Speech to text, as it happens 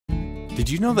Did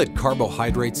you know that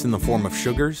carbohydrates in the form of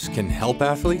sugars can help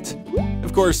athletes?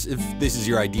 Of course, if this is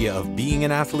your idea of being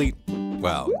an athlete,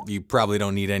 well, you probably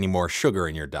don't need any more sugar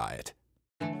in your diet.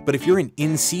 But if you're an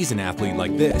in-season athlete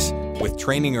like this, with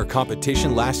training or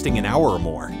competition lasting an hour or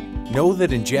more, know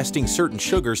that ingesting certain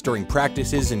sugars during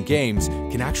practices and games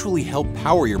can actually help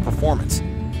power your performance.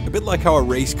 A bit like how a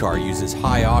race car uses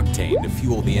high-octane to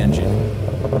fuel the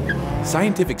engine.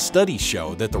 Scientific studies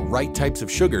show that the right types of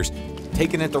sugars,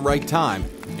 taken at the right time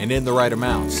and in the right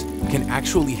amounts, can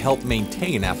actually help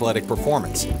maintain athletic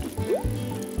performance.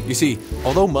 You see,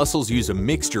 although muscles use a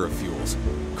mixture of fuels,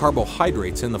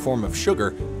 carbohydrates in the form of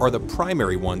sugar are the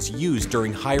primary ones used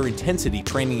during higher intensity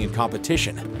training and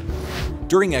competition.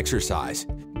 During exercise,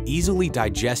 easily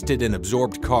digested and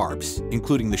absorbed carbs,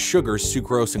 including the sugars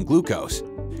sucrose and glucose,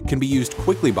 can be used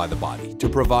quickly by the body to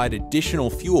provide additional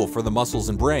fuel for the muscles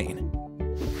and brain.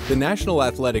 The National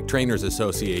Athletic Trainers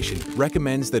Association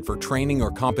recommends that for training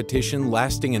or competition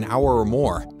lasting an hour or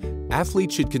more,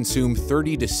 athletes should consume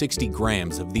 30 to 60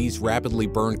 grams of these rapidly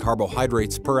burned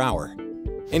carbohydrates per hour.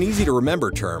 In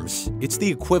easy-to-remember terms, it's the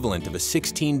equivalent of a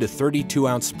 16 to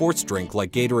 32-ounce sports drink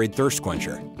like Gatorade Thirst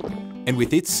Quencher. And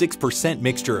with its 6%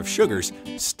 mixture of sugars,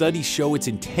 studies show it's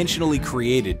intentionally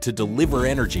created to deliver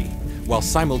energy, while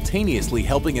simultaneously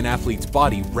helping an athlete's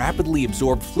body rapidly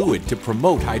absorb fluid to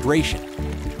promote hydration.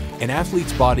 An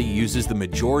athlete's body uses the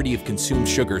majority of consumed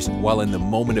sugars while in the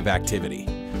moment of activity,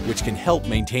 which can help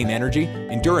maintain energy,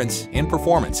 endurance, and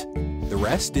performance. The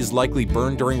rest is likely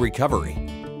burned during recovery.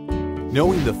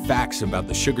 Knowing the facts about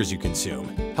the sugars you consume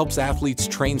helps athletes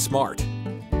train smart.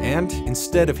 And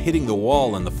instead of hitting the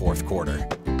wall in the fourth quarter,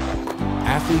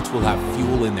 athletes will have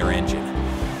fuel in their engine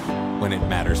when it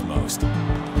matters most.